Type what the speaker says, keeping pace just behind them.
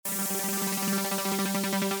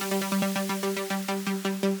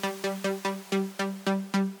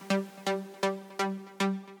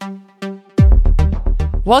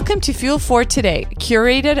Welcome to Fuel for Today,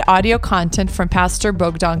 curated audio content from Pastor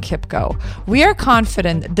Bogdan Kipko. We are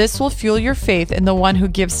confident this will fuel your faith in the one who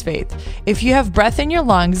gives faith. If you have breath in your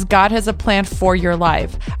lungs, God has a plan for your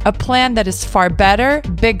life, a plan that is far better,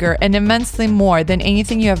 bigger, and immensely more than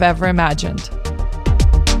anything you have ever imagined.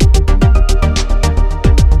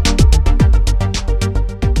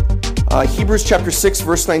 Hebrews chapter 6,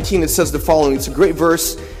 verse 19, it says the following. It's a great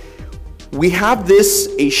verse. We have this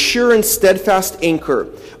a sure and steadfast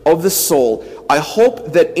anchor of the soul, I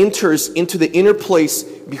hope that enters into the inner place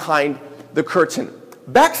behind the curtain.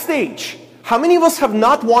 Backstage. How many of us have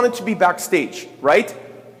not wanted to be backstage, right?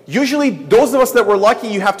 Usually, those of us that were lucky,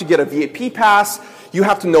 you have to get a VIP pass, you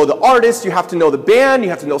have to know the artist, you have to know the band, you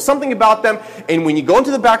have to know something about them, and when you go into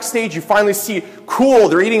the backstage, you finally see, cool,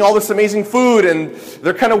 they're eating all this amazing food, and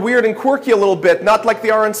they're kind of weird and quirky a little bit, not like they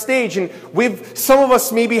are on stage, and some of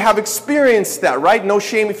us maybe have experienced that, right? No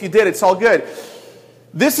shame if you did, it's all good.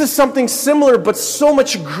 This is something similar, but so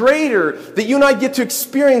much greater that you and I get to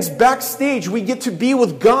experience backstage. We get to be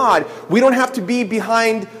with God. We don't have to be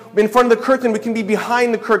in front of the curtain. We can be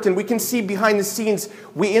behind the curtain. We can see behind the scenes.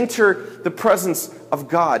 We enter the presence of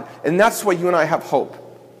God. And that's why you and I have hope.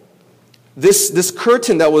 This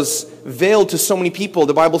curtain that was veiled to so many people,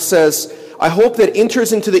 the Bible says, I hope that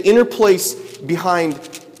enters into the inner place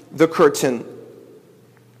behind the curtain.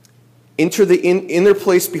 Enter the inner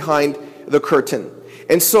place behind the curtain.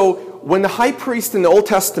 And so when the high priest in the Old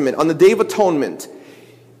Testament, on the Day of Atonement,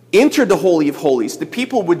 entered the Holy of Holies, the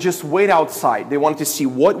people would just wait outside. They wanted to see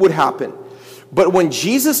what would happen. But when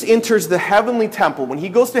Jesus enters the heavenly temple, when he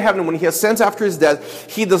goes to heaven, when he ascends after his death,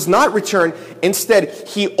 he does not return. Instead,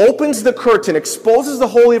 he opens the curtain, exposes the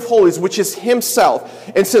Holy of Holies, which is himself,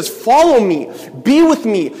 and says, follow me, be with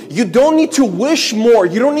me. You don't need to wish more.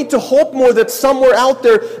 You don't need to hope more that somewhere out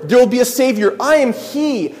there will be a Savior. I am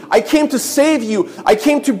he. I came to save you. I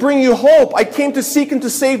came to bring you hope. I came to seek and to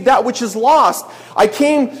save that which is lost. I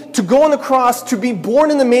came to go on the cross, to be born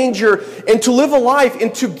in the manger, and to live a life,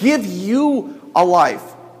 and to give you a life.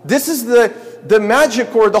 This is the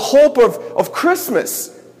magic or the hope of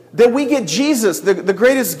Christmas, that we get Jesus, the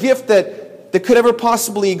greatest gift that could ever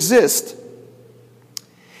possibly exist.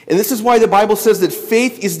 And this is why the Bible says that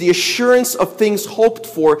faith is the assurance of things hoped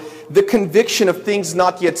for, the conviction of things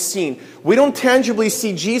not yet seen. We don't tangibly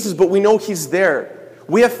see Jesus, but we know he's there.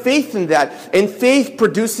 We have faith in that, and faith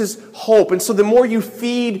produces hope. And so the more you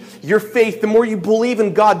feed your faith, the more you believe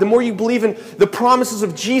in God, the more you believe in the promises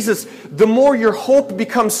of Jesus, the more your hope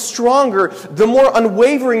becomes stronger, the more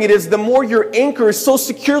unwavering it is, the more your anchor is so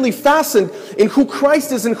securely fastened in who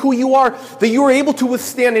Christ is and who you are, that you are able to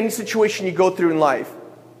withstand any situation you go through in life.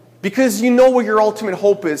 Because you know where your ultimate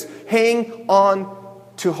hope is. Hang on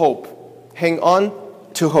to hope. Hang on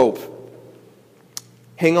to hope.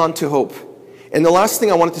 Hang on to hope. And the last thing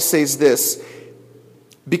I wanted to say is this.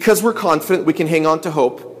 Because we're confident we can hang on to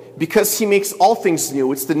hope, because he makes all things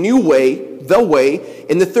new. It's the new way, the way.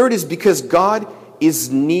 And the third is because God is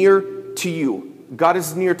near to you. God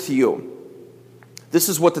is near to you. This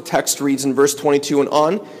is what the text reads in verse 22 and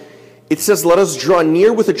on. It says, let us draw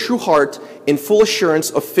near with a true heart in full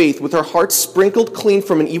assurance of faith, with our hearts sprinkled clean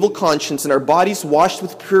from an evil conscience and our bodies washed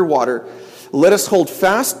with pure water. Let us hold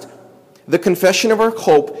fast the confession of our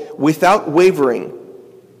hope without wavering,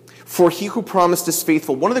 for he who promised is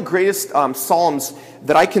faithful. One of the greatest psalms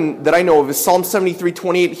that I know of is Psalm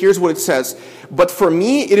 73:28. Here's what it says: but for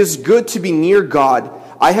me it is good to be near God.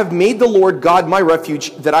 I have made the Lord God my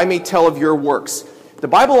refuge, that I may tell of your works. The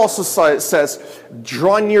Bible also says,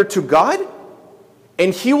 draw near to God,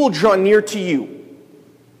 and he will draw near to you.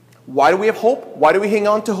 Why do we have hope? Why do we hang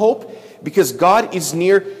on to hope? Because God is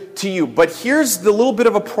near to you. But here's the little bit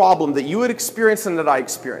of a problem that you would experience and that I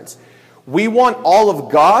experience. We want all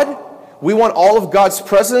of God. We want all of God's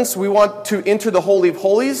presence. We want to enter the Holy of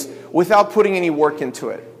Holies without putting any work into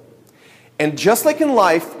it. And just like in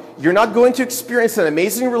life, you're not going to experience an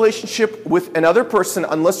amazing relationship with another person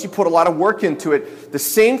unless you put a lot of work into it. The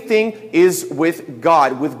same thing is with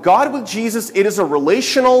God. With God, with Jesus, it is a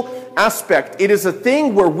relational aspect. It is a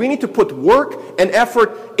thing where we need to put work and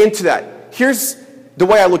effort into that. Here's the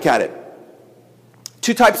way I look at it.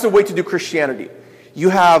 Two types of way to do Christianity. You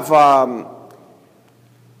have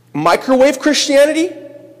microwave Christianity,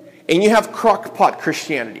 and you have crock pot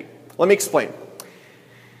Christianity. Let me explain.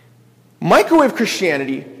 Microwave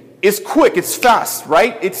Christianity is quick, it's fast,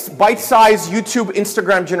 right? It's bite-sized YouTube,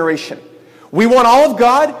 Instagram generation. We want all of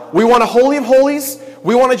God. We want a Holy of Holies.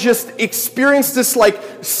 We want to just experience this, like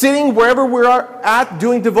sitting wherever we're at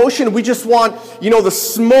doing devotion. We just want, the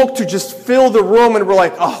smoke to just fill the room, and we're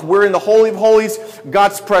like, oh, we're in the Holy of Holies,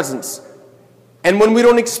 God's presence. And when we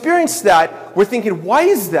don't experience that, we're thinking, why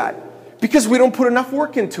is that? Because we don't put enough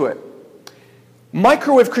work into it.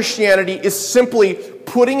 Microwave Christianity is simply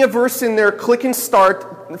putting a verse in there, click and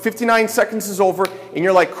start, 59 seconds is over, and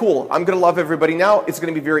you're like, cool, I'm going to love everybody now. It's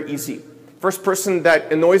going to be very easy. First person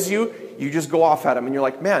that annoys you, you just go off at them, and you're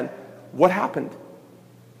like, man, what happened?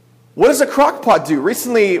 What does a crock pot do?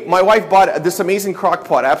 Recently, my wife bought this amazing crock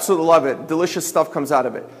pot. I absolutely love it. Delicious stuff comes out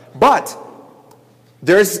of it. But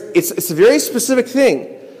it's a very specific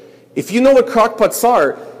thing. If you know what crock pots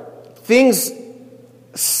are, things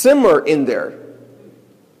simmer in there.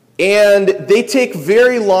 And they take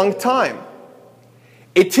very long time.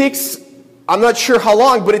 It takes, I'm not sure how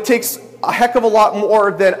long, but it takes a heck of a lot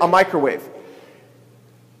more than a microwave.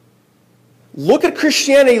 Look at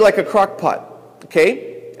Christianity like a crock pot,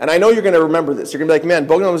 okay? And I know you're going to remember this. You're going to be like, man,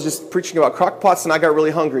 Bogdan was just preaching about crock pots and I got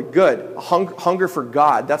really hungry. Good. Hunger for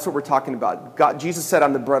God. That's what we're talking about. God, Jesus said,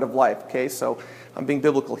 I'm the bread of life, okay? So I'm being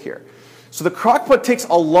biblical here. So the crock pot takes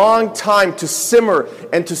a long time to simmer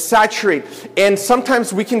and to saturate. And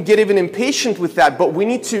sometimes we can get even impatient with that, but we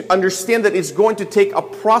need to understand that it's going to take a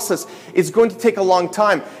process. It's going to take a long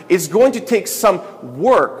time. It's going to take some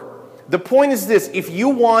work. The point is this: if you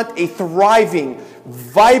want a thriving,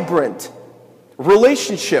 vibrant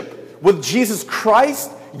relationship with Jesus Christ,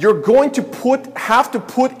 you're going to have to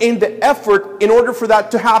put in the effort in order for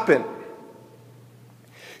that to happen.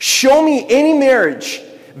 Show me any marriage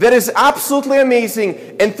that is absolutely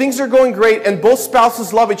amazing and things are going great and both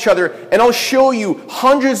spouses love each other, and I'll show you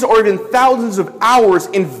hundreds or even thousands of hours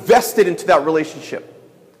invested into that relationship.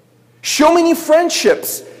 Show me any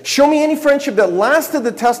friendships. Show me any friendship that lasted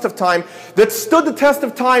the test of time, that stood the test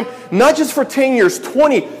of time, not just for 10 years,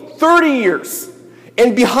 20, 30 years.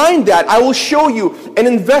 And behind that, I will show you an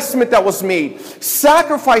investment that was made,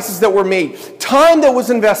 sacrifices that were made, time that was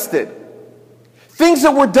invested, things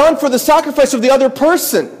that were done for the sacrifice of the other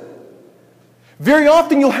person. Very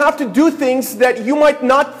often you'll have to do things that you might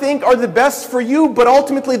not think are the best for you, but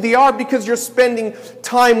ultimately they are because you're spending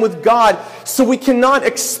time with God. So we cannot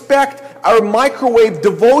expect our microwave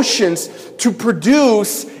devotions to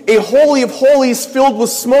produce a holy of holies filled with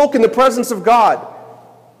smoke in the presence of God.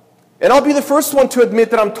 And I'll be the first one to admit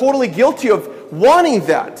that I'm totally guilty of wanting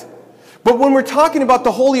that. But when we're talking about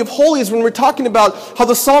the Holy of Holies, when we're talking about how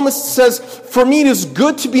the psalmist says, for me it is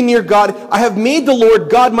good to be near God, I have made the Lord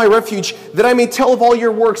God my refuge, that I may tell of all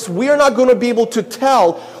your works. We are not going to be able to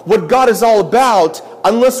tell what God is all about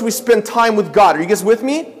unless we spend time with God. Are you guys with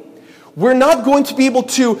me? We're not going to be able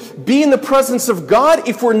to be in the presence of God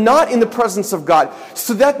if we're not in the presence of God.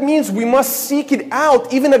 So that means we must seek it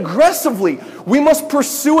out, even aggressively. We must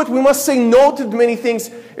pursue it. We must say no to many things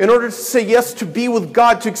in order to say yes to be with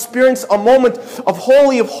God, to experience a moment of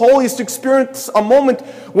Holy of Holies, to experience a moment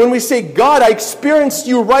when we say, God, I experienced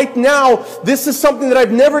you right now. This is something that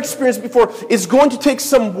I've never experienced before. It's going to take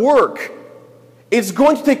some work. It's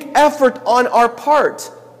going to take effort on our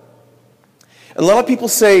part. And a lot of people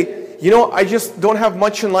say, you know, I just don't have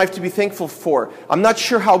much in life to be thankful for. I'm not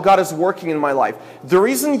sure how God is working in my life. The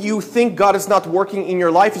reason you think God is not working in your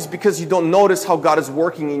life is because you don't notice how God is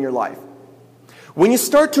working in your life. When you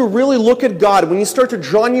start to really look at God, when you start to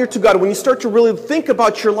draw near to God, when you start to really think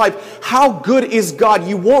about your life, how good is God,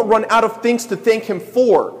 you won't run out of things to thank Him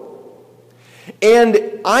for.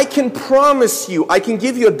 And I can promise you, I can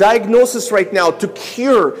give you a diagnosis right now to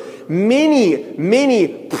cure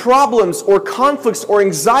many problems or conflicts or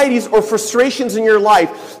anxieties or frustrations in your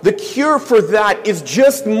life. The cure for that is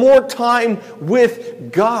just more time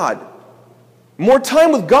with God. More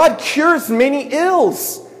time with God cures many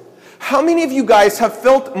ills. How many of you guys have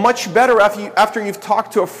felt much better after you've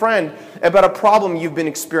talked to a friend about a problem you've been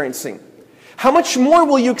experiencing? How much more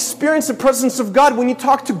will you experience the presence of God when you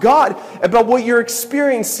talk to God about what you're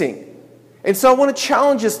experiencing? And so I want to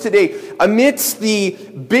challenge us today, amidst the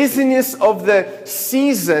busyness of the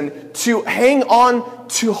season, to hang on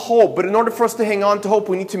to hope. But in order for us to hang on to hope,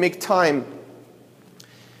 we need to make time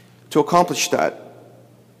to accomplish that.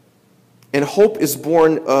 And hope is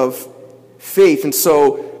born of faith. And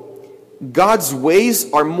so God's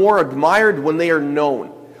ways are more admired when they are known.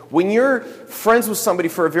 When you're friends with somebody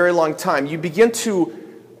for a very long time, you begin to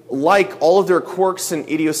like all of their quirks and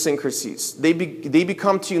idiosyncrasies. They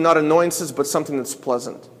become to you not annoyances, but something that's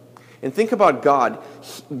pleasant. And think about God.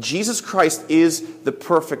 Jesus Christ is the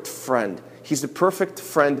perfect friend. He's the perfect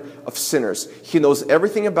friend of sinners. He knows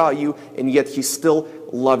everything about you, and yet He still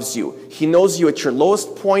loves you. He knows you at your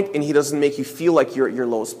lowest point, and He doesn't make you feel like you're at your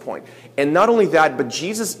lowest point. And not only that, but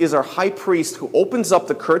Jesus is our high priest who opens up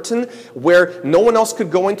the curtain where no one else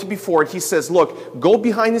could go into before. He says, look, go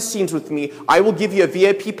behind the scenes with me. I will give you a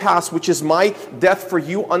VIP pass, which is my death for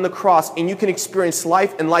you on the cross, and you can experience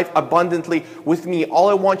life and life abundantly with me. All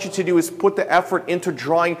I want you to do is put the effort into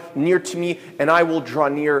drawing near to me, and I will draw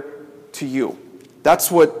near to you.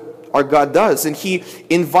 That's what our God does, and He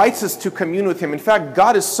invites us to commune with Him. In fact,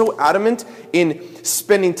 God is so adamant in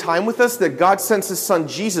spending time with us that God sends His Son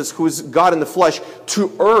Jesus, who is God in the flesh,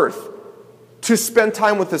 to earth to spend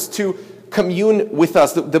time with us, to commune with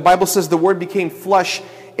us. The Bible says the Word became flesh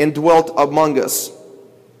and dwelt among us.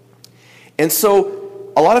 And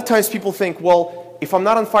so a lot of times people think, well, if I'm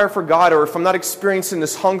not on fire for God, or if I'm not experiencing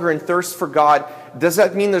this hunger and thirst for God, does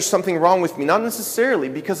that mean there's something wrong with me? Not necessarily,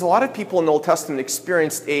 because a lot of people in the Old Testament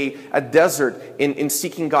experienced a desert in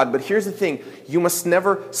seeking God. But here's the thing, you must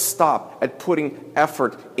never stop at putting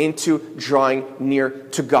effort into drawing near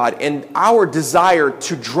to God. And our desire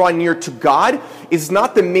to draw near to God is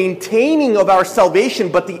not the maintaining of our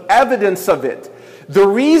salvation, but the evidence of it. The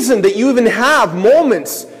reason that you even have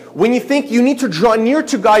moments when you think you need to draw near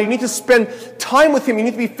to God, you need to spend time with Him, you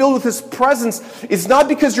need to be filled with His presence, it's not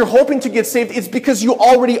because you're hoping to get saved, it's because you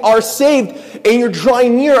already are saved and you're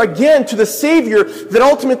drawing near again to the Savior that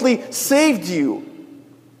ultimately saved you.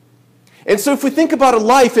 And so if we think about a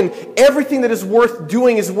life and everything that is worth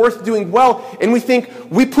doing well, and we think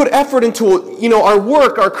we put effort into, our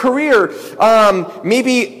work, our career,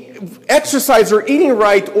 maybe exercise or eating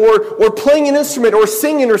right, or playing an instrument or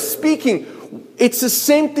singing or speaking, it's the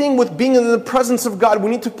same thing with being in the presence of God. We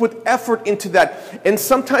need to put effort into that. And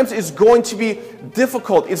sometimes it's going to be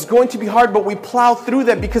difficult. It's going to be hard, but we plow through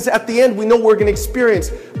that because at the end we know we're going to experience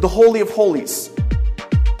the Holy of Holies.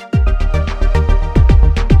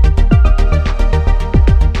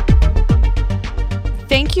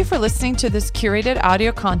 Thank you for listening to this curated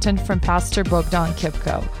audio content from Pastor Bogdan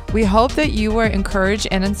Kipko. We hope that you were encouraged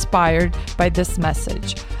and inspired by this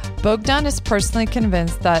message. Bogdan is personally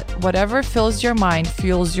convinced that whatever fills your mind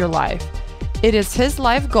fuels your life. It is his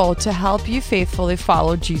life goal to help you faithfully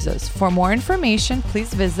follow Jesus. For more information,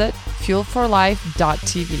 please visit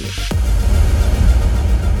fuelforlife.tv.